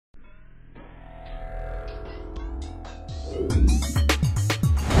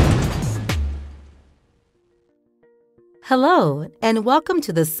Hello, and welcome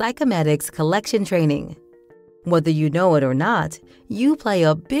to the Psychemedics collection training. Whether you know it or not, you play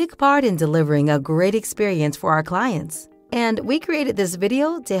a big part in delivering a great experience for our clients. And we created this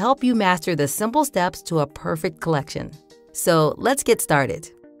video to help you master the simple steps to a perfect collection. So let's get started.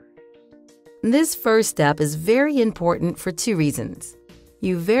 This first step is very important for two reasons.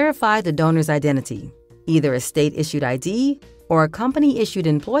 You verify the donor's identity. Either a state-issued ID or a company-issued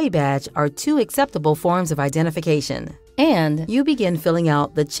employee badge are two acceptable forms of identification. And you begin filling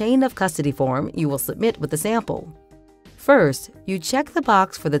out the chain of custody form you will submit with the sample. First, you check the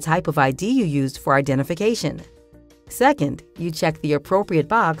box for the type of ID you used for identification. Second, you check the appropriate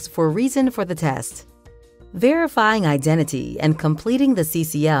box for reason for the test. Verifying identity and completing the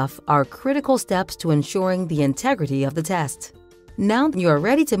CCF are critical steps to ensuring the integrity of the test. Now you are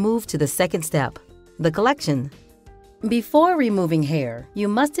ready to move to the second step, the collection. Before removing hair, you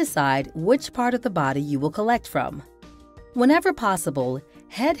must decide which part of the body you will collect from. Whenever possible,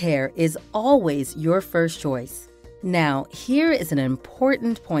 head hair is always your first choice. Now, here is an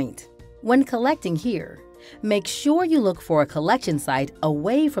important point. When collecting here, make sure you look for a collection site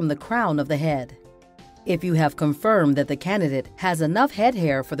away from the crown of the head. If you have confirmed that the candidate has enough head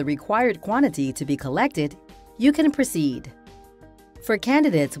hair for the required quantity to be collected, you can proceed. For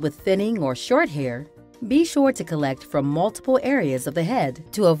candidates with thinning or short hair, be sure to collect from multiple areas of the head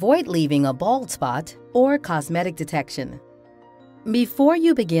to avoid leaving a bald spot or cosmetic detection. Before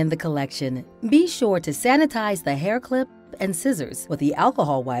you begin the collection, be sure to sanitize the hair clip and scissors with the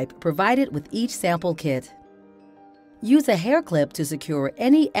alcohol wipe provided with each sample kit. Use a hair clip to secure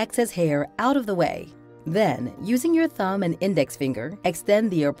any excess hair out of the way. Then, using your thumb and index finger, extend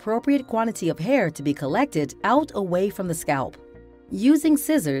the appropriate quantity of hair to be collected out away from the scalp. Using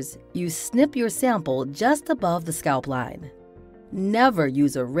scissors, you snip your sample just above the scalp line. Never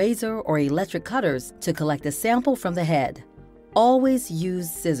use a razor or electric cutters to collect a sample from the head. Always use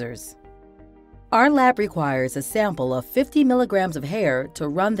scissors. Our lab requires a sample of 50 milligrams of hair to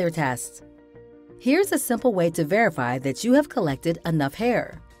run their tests. Here's a simple way to verify that you have collected enough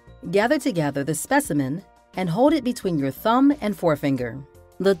hair. Gather together the specimen and hold it between your thumb and forefinger.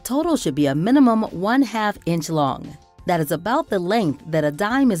 The total should be a minimum 1/2 inch long. That is about the length that a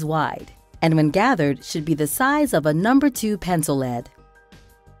dime is wide, and when gathered should be the size of a number 2 pencil lead.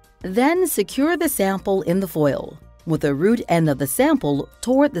 Then secure the sample in the foil, with the root end of the sample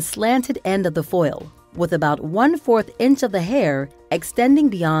toward the slanted end of the foil, with about 1/4 inch of the hair extending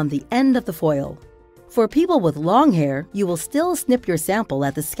beyond the end of the foil. For people with long hair, you will still snip your sample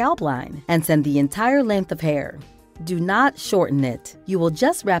at the scalp line and send the entire length of hair. Do not shorten it. You will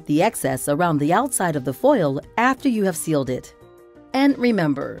just wrap the excess around the outside of the foil after you have sealed it. And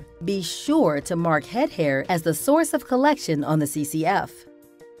remember, be sure to mark head hair as the source of collection on the CCF.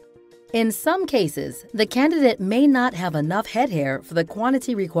 In some cases, the candidate may not have enough head hair for the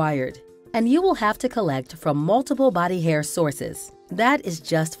quantity required, and you will have to collect from multiple body hair sources. That is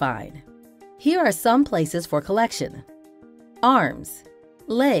just fine. Here are some places for collection: arms,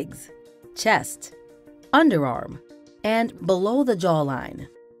 legs, chest, underarm, and below the jawline.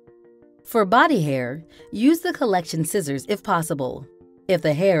 For body hair, use the collection scissors if possible. If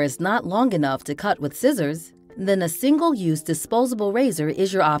the hair is not long enough to cut with scissors, then a single-use disposable razor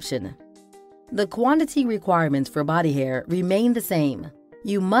is your option. The quantity requirements for body hair remain the same.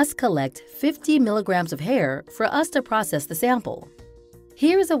 You must collect 50 milligrams of hair for us to process the sample.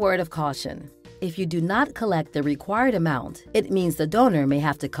 Here is a word of caution. If you do not collect the required amount, it means the donor may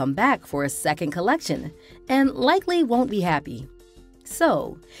have to come back for a second collection and likely won't be happy.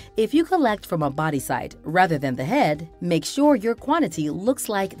 So, if you collect from a body site rather than the head, make sure your quantity looks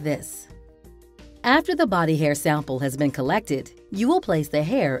like this. After the body hair sample has been collected, you will place the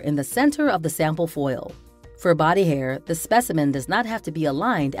hair in the center of the sample foil. For body hair, the specimen does not have to be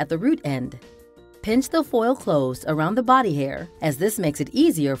aligned at the root end. Pinch the foil closed around the body hair, as this makes it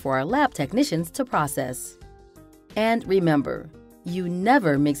easier for our lab technicians to process. And remember, you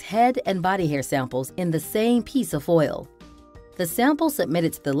never mix head and body hair samples in the same piece of foil. The sample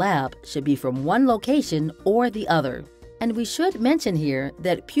submitted to the lab should be from one location or the other. And we should mention here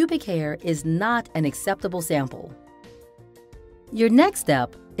that pubic hair is not an acceptable sample. Your next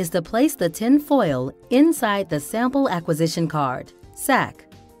step is to place the tin foil inside the sample acquisition card, sac.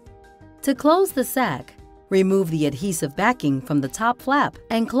 To close the sac, remove the adhesive backing from the top flap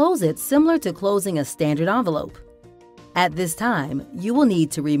and close it similar to closing a standard envelope. At this time, you will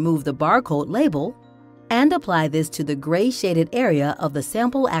need to remove the barcode label and apply this to the gray shaded area of the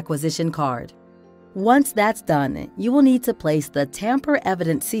sample acquisition card. Once that's done, you will need to place the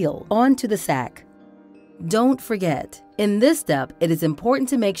tamper-evident seal onto the sac. Don't forget, in this step, it is important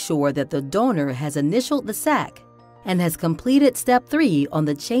to make sure that the donor has initialed the sac and has completed Step 3 on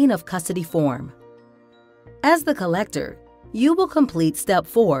the chain of custody form. As the collector, you will complete Step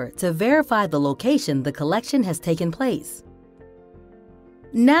 4 to verify the location the collection has taken place.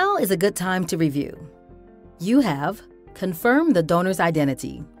 Now is a good time to review. You have confirmed the donor's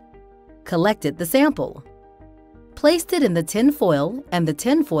identity, collected the sample, placed it in the tin foil and the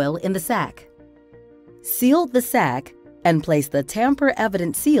tin foil in the sac, sealed the sac and placed the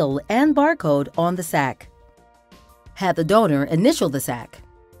tamper-evident seal and barcode on the sac, had the donor initial the sac,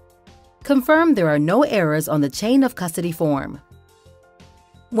 confirm there are no errors on the chain of custody form.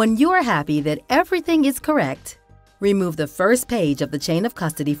 When you are happy that everything is correct, remove the first page of the chain of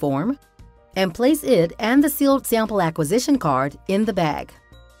custody form and place it and the sealed sample acquisition card in the bag.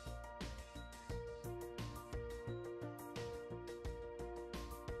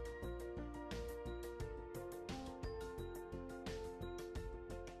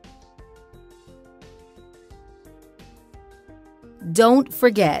 Don't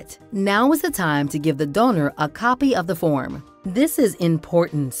forget, now is the time to give the donor a copy of the form. This is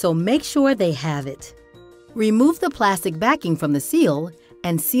important, so make sure they have it. Remove the plastic backing from the seal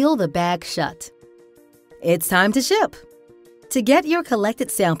and seal the bag shut. It's time to ship. To get your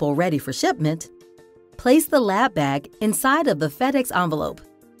collected sample ready for shipment, place the lab bag inside of the FedEx envelope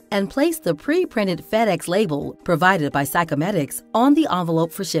and place the pre-printed FedEx label provided by Psychemedics on the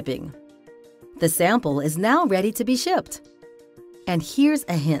envelope for shipping. The sample is now ready to be shipped. And here's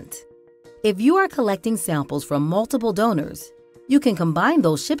a hint. If you are collecting samples from multiple donors, you can combine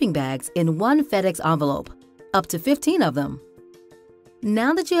those shipping bags in one FedEx envelope, up to 15 of them.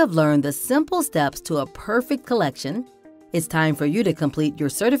 Now that you have learned the simple steps to a perfect collection, it's time for you to complete your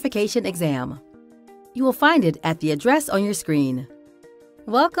certification exam. You will find it at the address on your screen.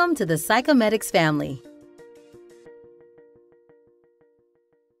 Welcome to the Psychemedics family.